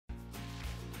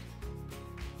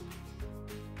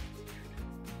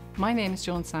My name is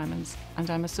Joan Simons and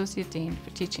I'm Associate Dean for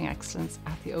Teaching Excellence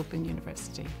at the Open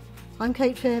University. I'm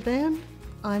Kate Fairbairn.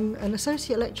 I'm an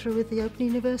Associate Lecturer with the Open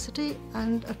University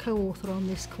and a co-author on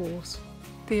this course.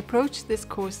 The approach this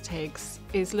course takes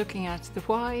is looking at the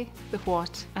why, the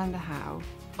what and the how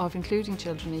of including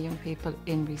children and young people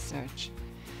in research.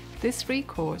 This free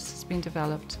course has been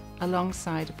developed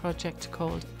alongside a project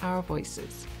called Our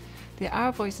Voices. The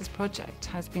Our Voices project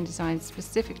has been designed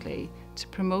specifically to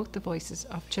promote the voices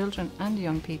of children and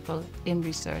young people in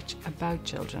research about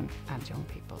children and young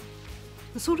people.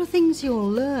 The sort of things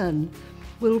you'll learn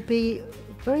will be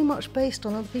very much based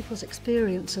on other people's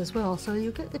experience as well, so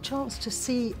you'll get the chance to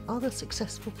see other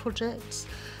successful projects,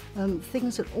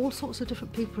 things that all sorts of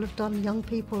different people have done, young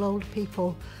people, older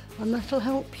people, and that'll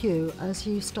help you as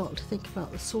you start to think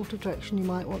about the sort of direction you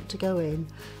might want to go in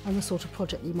and the sort of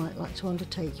project you might like to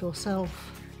undertake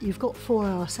yourself. You've got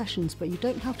 4-hour sessions, but you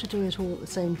don't have to do it all at the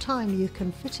same time. You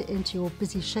can fit it into your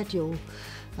busy schedule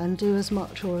and do as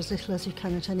much or as little as you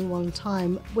can at any one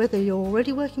time, whether you're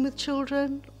already working with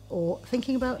children or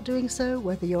thinking about doing so,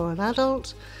 whether you're an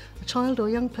adult, a child or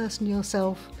young person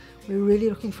yourself. We're really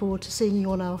looking forward to seeing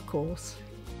you on our course.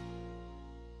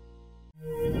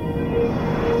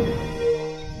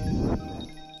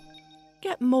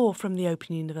 Get more from the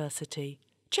Open University.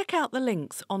 Check out the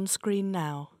links on screen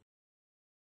now.